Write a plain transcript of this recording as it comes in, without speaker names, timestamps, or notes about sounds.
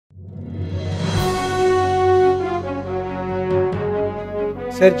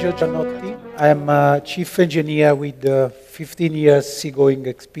Sergio Gianotti. I'm a chief engineer with 15 years seagoing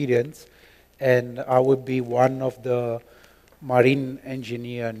experience, and I will be one of the marine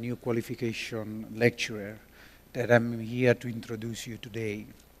engineer new qualification lecturer that I'm here to introduce you today.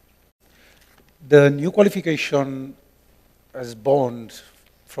 The new qualification is born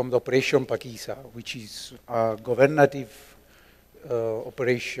from the operation Phakisa, which is a governative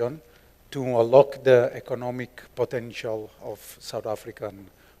operation to unlock the economic potential of South African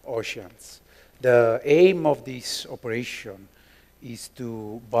oceans. The aim of this operation is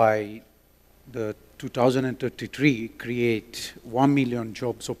to, by the 2033, create 1 million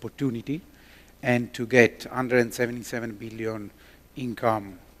jobs opportunity and to get 177 billion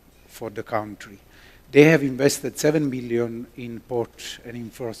income for the country. They have invested 7 billion in port and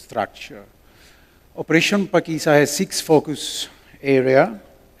infrastructure. Operation Phakisa has 6 focus areas,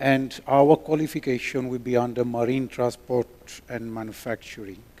 and our qualification will be under marine transport and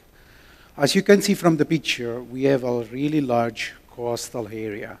manufacturing. As you can see from the picture, we have a really large coastal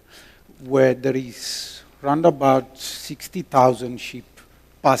area where there is around about 60,000 ships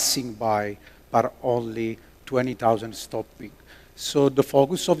passing by, but only 20,000 stopping. So the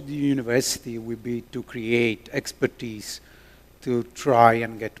focus of the university will be to create expertise to try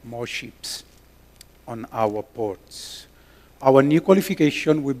and get more ships on our ports. Our new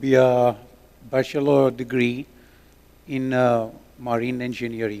qualification will be a bachelor degree in marine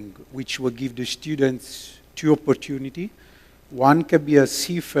engineering, which will give the students 2 opportunities. One can be a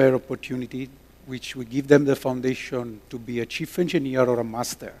seafarer opportunity, which will give them the foundation to be a chief engineer or a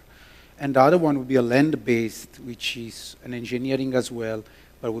master. And the other one will be a land-based, which is an engineering as well,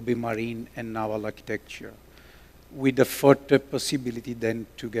 but will be marine and naval architecture, with the further possibility then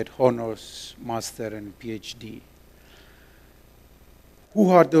to get honors, master, and PhD. Who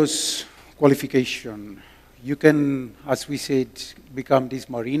are those qualifications? You can, as we said, become this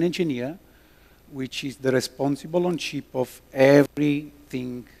marine engineer, which is the responsible on ship of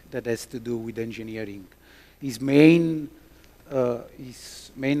everything that has to do with engineering. His main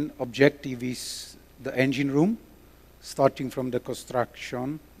objective is the engine room, starting from the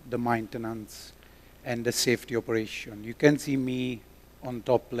construction, the maintenance, and the safety operation. You can see me on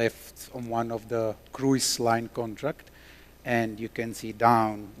top left on one of the cruise line contract, and you can see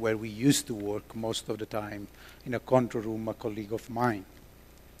down where we used to work most of the time in a control room, a colleague of mine.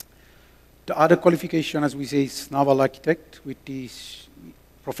 The other qualification, as we say, is naval architect, which is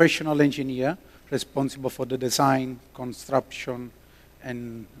professional engineer responsible for the design, construction,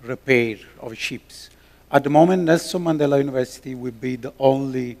 and repair of ships. At the moment, Nelson Mandela University will be the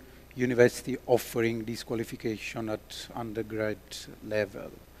only university offering this qualification at undergrad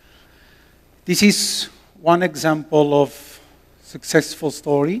level. This is one example of successful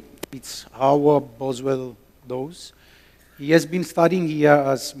story. It's how Boswell does. He has been studying here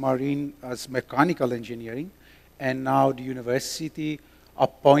as mechanical engineering, and now the university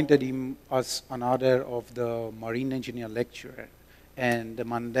appointed him as another of the marine engineer lecturer. And the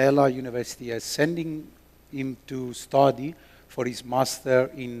Mandela University is sending him to study for his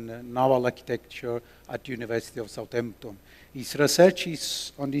master in naval architecture at the University of Southampton. His research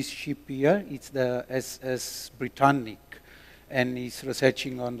is on this ship here. It's the SS Britannic, and he's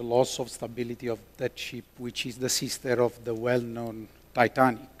researching on the loss of stability of that ship, which is the sister of the well-known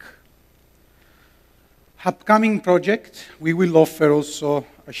Titanic. Upcoming project, we will offer also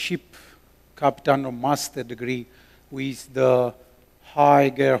a ship captain or master degree with the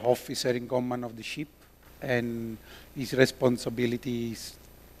higher officer in command of the ship, and his responsibility is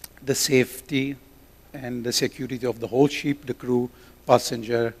the safety and the security of the whole ship, the crew,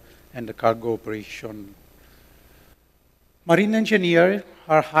 passenger, and the cargo operation. Marine engineers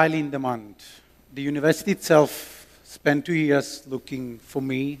are highly in demand. The university itself spent 2 years looking for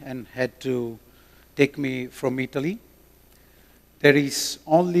me and had to take me from Italy. There is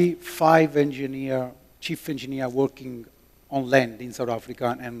only 5 chief engineers working on land in South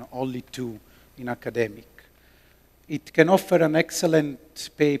Africa and only 2 in academic. It can offer an excellent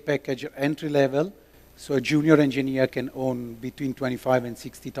pay package at entry level, so a junior engineer can earn between 25 and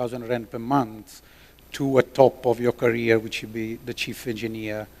 60,000 rand per month to a top of your career, which will be the chief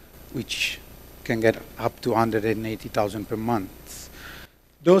engineer, which can get up to 180,000 per month.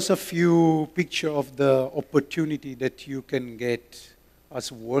 Those are a few pictures of the opportunity that you can get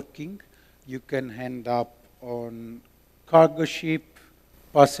as working. You can end up on cargo ship,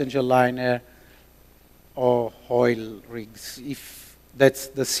 passenger liner, or oil rigs, if that's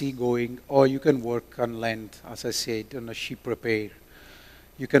the seagoing, or you can work on land, as I said, on a ship repair.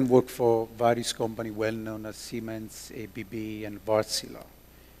 You can work for various companies well known as Siemens, ABB, and Wärtsilä.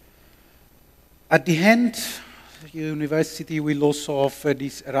 At the end, University will also offer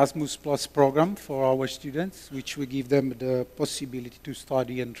this Erasmus Plus program for our students, which will give them the possibility to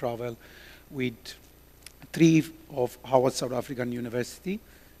study and travel with 3 of our South African university,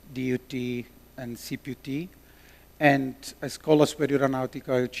 DUT and CPUT, and a Scuola Superiore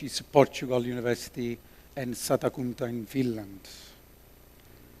Nautica, which is Portugal University, and Satakunta in Finland.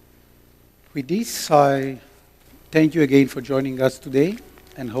 With this, I thank you again for joining us today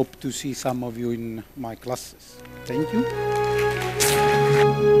and hope to see some of you in my classes. Thank you.